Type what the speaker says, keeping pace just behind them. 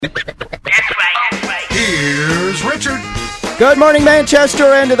Richard. Good morning, Manchester,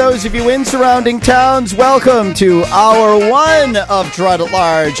 and to those of you in surrounding towns, welcome to Hour 1 of Gerard at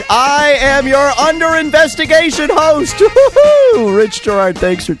Large. I am your under investigation host, Rich Gerard.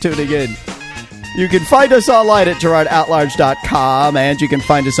 Thanks for tuning in. You can find us online at GerardAtLarge.com, and you can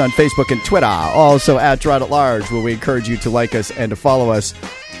find us on Facebook and Twitter, also at Gerard at Large, where we encourage you to like us and to follow us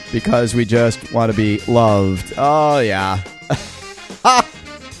because we just want to be loved. Oh, yeah.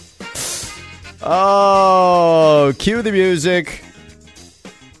 Oh, cue the music.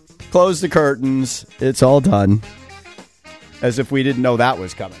 Close the curtains. It's all done. As if we didn't know that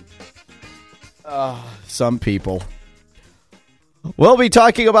was coming. Some people. We'll be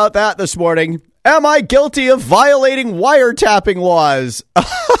talking about that this morning. Am I guilty of violating wiretapping laws?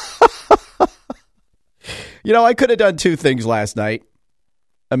 You know, I could have done two things last night.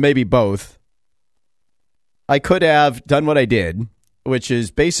 Maybe both. I could have done what I did, which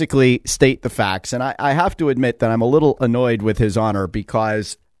is basically state the facts. And I have to admit that I'm a little annoyed with His Honor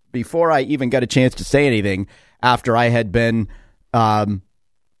because before I even got a chance to say anything, after I had been, I'll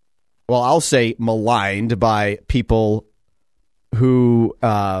say maligned by people who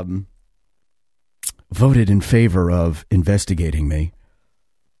voted in favor of investigating me.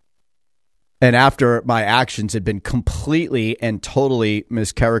 And after my actions had been completely and totally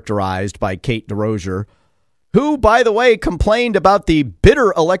mischaracterized by Kate DeRosier, who, by the way, complained about the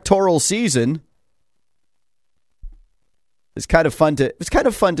bitter electoral season. It's kind of fun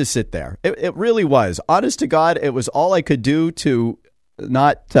to sit there. It really was. Honest to God, it was all I could do to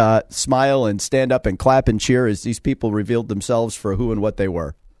not smile and stand up and clap and cheer as these people revealed themselves for who and what they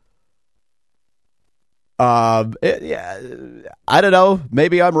were. I don't know.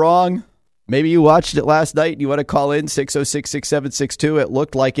 Maybe I'm wrong. Maybe you watched it last night and you want to call in 606-6762. It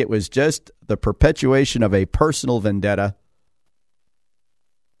looked like it was just the perpetuation of a personal vendetta.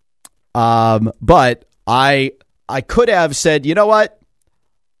 But I could have said, you know what?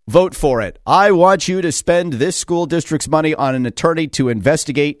 Vote for it. I want you to spend this school district's money on an attorney to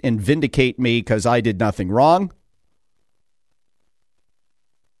investigate and vindicate me because I did nothing wrong.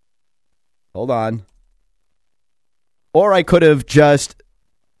 Hold on. Or I could have just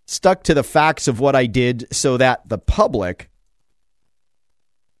stuck to the facts of what I did so that the public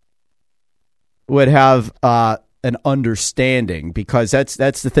would have an understanding, because that's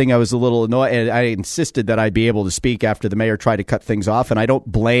the thing. I was a little annoyed, and I insisted that I'd be able to speak after the mayor tried to cut things off, and I don't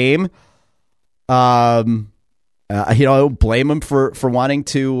blame I don't blame him for wanting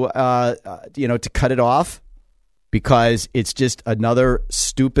to to cut it off, because it's just another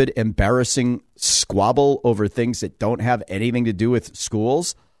stupid, embarrassing squabble over things that don't have anything to do with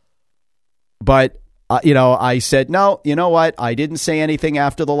schools. But, I said, no, you know what? I didn't say anything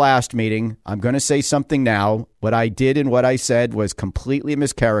after the last meeting. I'm going to say something now. What I did and what I said was completely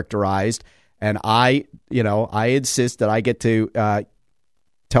mischaracterized. And I insist that I get to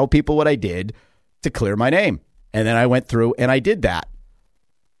tell people what I did to clear my name. And then I went through and I did that.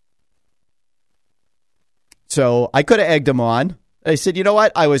 So I could have egged him on. I said, you know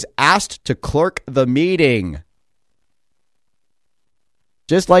what? I was asked to clerk the meeting.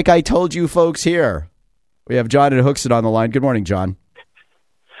 Just like I told you folks here. We have John and Hookson on the line. Good morning, John.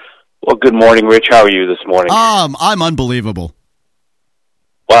 Well, good morning, Rich. How are you this morning? I'm unbelievable.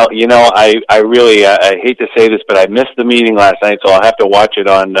 Well, I really I hate to say this, but I missed the meeting last night, so I'll have to watch it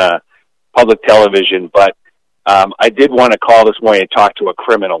on public television. But I did want to call this morning and talk to a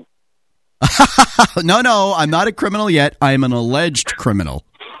criminal. No, I'm not a criminal yet. I'm an alleged criminal.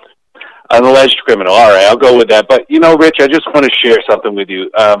 An alleged criminal. All right, I'll go with that. But, Rich, I just want to share something with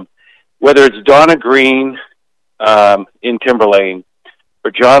you. Whether it's Donna Green in Timberlane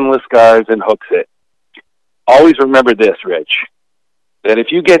or John Liscars in Hooksett, always remember this, Rich, that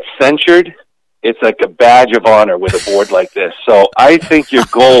if you get censured, it's like a badge of honor with a board like this. So I think your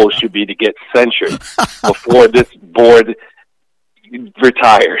goal should be to get censured before this board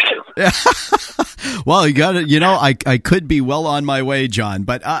retires. Well, you got it. I could be well on my way, John.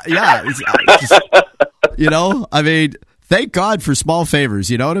 But thank God for small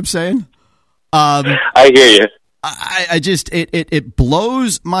favors. You know what I'm saying? I hear you. I just it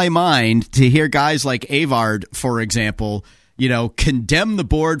blows my mind to hear guys like Avard, for example, condemn the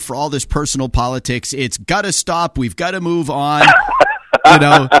board for all this personal politics. It's got to stop. We've got to move on.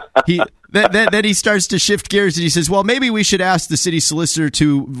 Then he starts to shift gears and he says, well, maybe we should ask the city solicitor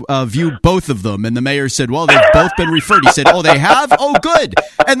to view both of them. And the mayor said, well, they've both been referred. He said, oh, they have? Oh, good.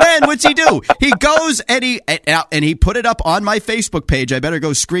 And then what's he do? He goes and he put it up on my Facebook page. I better go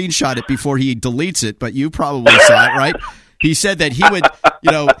screenshot it before he deletes it, but you probably saw it, right? He said that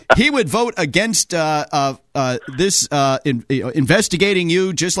he would vote against this investigating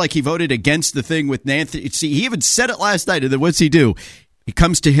you, just like he voted against the thing with Nancy. See, he even said it last night. And then what's he do? He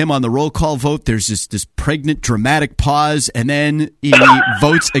comes to him on the roll call vote. There's this pregnant, dramatic pause, and then he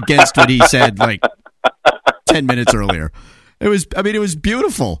votes against what he said like 10 minutes earlier. It was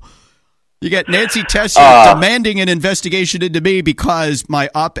beautiful. You get Nancy Tessier demanding an investigation into me because my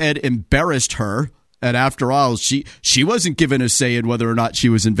op-ed embarrassed her. And after all, she wasn't given a say in whether or not she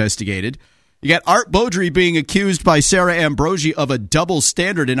was investigated. You got Art Beaudry being accused by Sarah Ambrogi of a double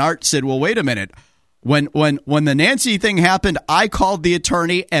standard, and Art said, well, wait a minute. When the Nancy thing happened, I called the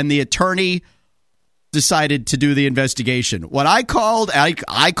attorney, and the attorney decided to do the investigation. When I called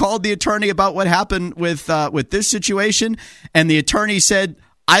the attorney about what happened with this situation, and the attorney said,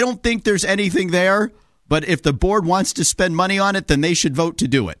 I don't think there's anything there, but if the board wants to spend money on it, then they should vote to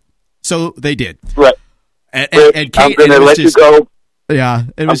do it. So they did. Right. And Kate, I'm going to let you go. Yeah.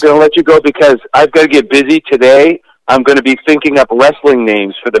 I'm going to let you go because I've got to get busy today. I'm going to be thinking up wrestling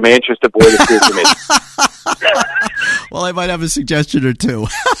names for the Manchester Board of Committee. Well, I might have a suggestion or two.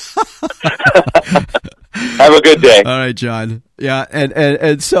 Have a good day. All right, John. Yeah,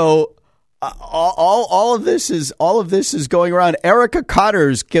 and so all of this is going around. Erica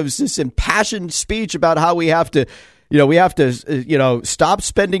Connors gives this impassioned speech about how we have to stop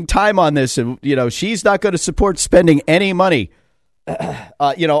spending time on this, and she's not going to support spending any money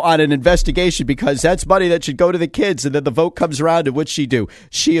on an investigation because that's money that should go to the kids. And then the vote comes around, and what's she do?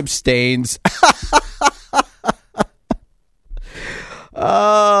 She abstains.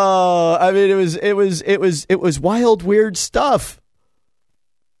 Oh, I mean, it was wild, weird stuff.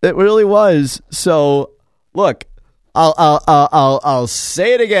 It really was. So, look, I'll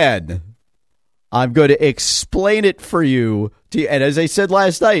say it again. I'm going to explain it for you. And as I said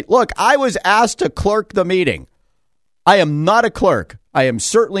last night, look, I was asked to clerk the meeting. I am not a clerk. I am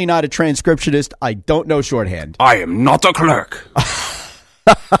certainly not a transcriptionist. I don't know shorthand. I am not a clerk.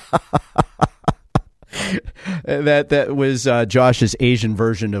 That was Josh's Asian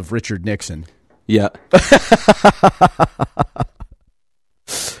version of Richard Nixon. Yeah.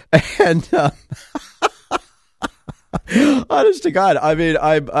 And honest to God, I mean,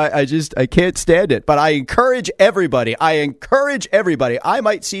 I can't stand it. But I encourage everybody. I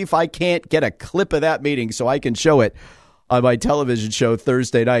might see if I can't get a clip of that meeting so I can show it on my television show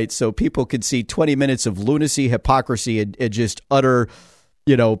Thursday night, so people can see 20 minutes of lunacy, hypocrisy, and just utter,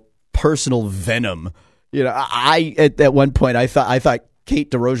 personal venom. At one point I thought Kate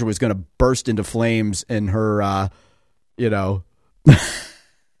DeRozier was going to burst into flames in her,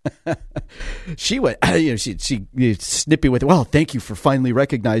 she went, she snippy with, well, thank you for finally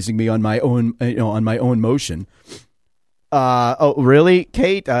recognizing me on my own, on my own motion. Oh, really,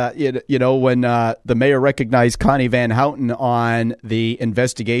 Kate? When the mayor recognized Connie Van Houten on the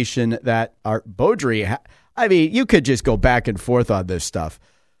investigation that Art Beaudry, I mean, you could just go back and forth on this stuff.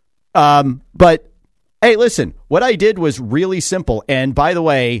 But hey, listen, what I did was really simple. And by the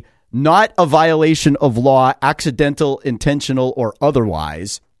way, not a violation of law, accidental, intentional, or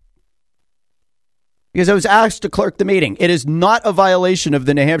otherwise. Because I was asked to clerk the meeting. It is not a violation of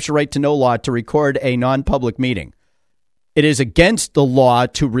the New Hampshire right to know law to record a non-public meeting. It is against the law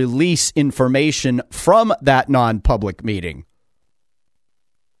to release information from that non-public meeting.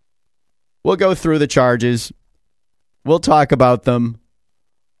 We'll go through the charges. We'll talk about them.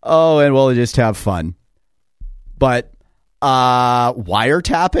 Oh, and we'll just have fun. But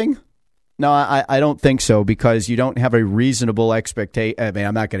wiretapping? No, I don't think so, because you don't have a reasonable expectation. I mean,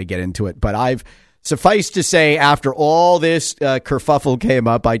 I'm not going to get into it, but suffice to say, after all this kerfuffle came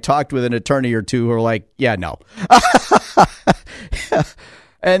up, I talked with an attorney or two who were like, yeah, no.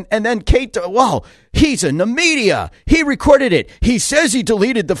 And then Kate, well, he's in the media. He recorded it. He says he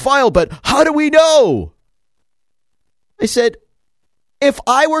deleted the file, but how do we know? I said, if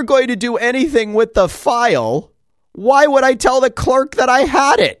I were going to do anything with the file, why would I tell the clerk that I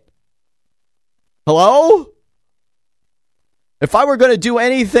had it? Hello? If I were going to do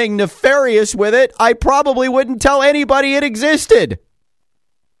anything nefarious with it, I probably wouldn't tell anybody it existed.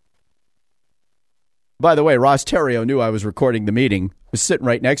 By the way, Ross Terrio knew I was recording the meeting. He was sitting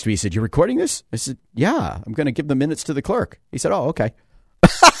right next to me. He said, "You recording this?" I said, "Yeah, I'm going to give the minutes to the clerk." He said, "Oh, okay."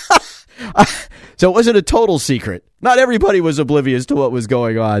 So it wasn't a total secret. Not everybody was oblivious to what was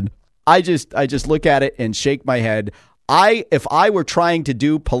going on. I just look at it and shake my head. If I were trying to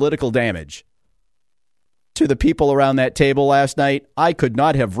do political damage to the people around that table last night, I could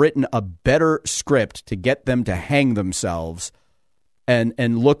not have written a better script to get them to hang themselves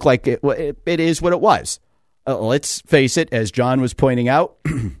and look like it is what it was. Let's face it, as John was pointing out,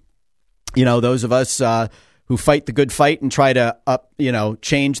 those of us who fight the good fight and try to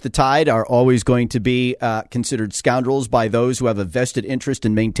change the tide are always going to be considered scoundrels by those who have a vested interest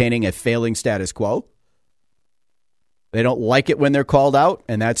in maintaining a failing status quo. They don't like it when they're called out,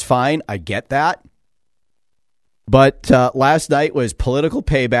 and that's fine. I get that. But last night was political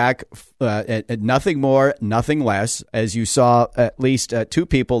payback, nothing more, nothing less, as you saw at least two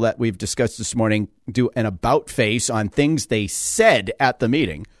people that we've discussed this morning do an about face on things they said at the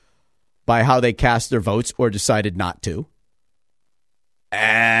meeting by how they cast their votes or decided not to.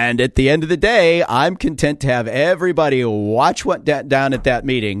 And at the end of the day, I'm content to have everybody watch what went down at that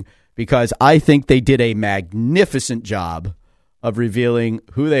meeting because I think they did a magnificent job of revealing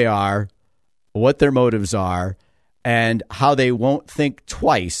who they are, what their motives are, and how they won't think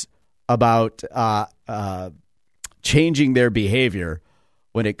twice about changing their behavior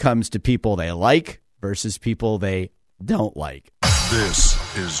when it comes to people they like versus people they don't like. This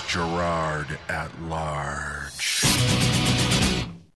is Gerard at Large.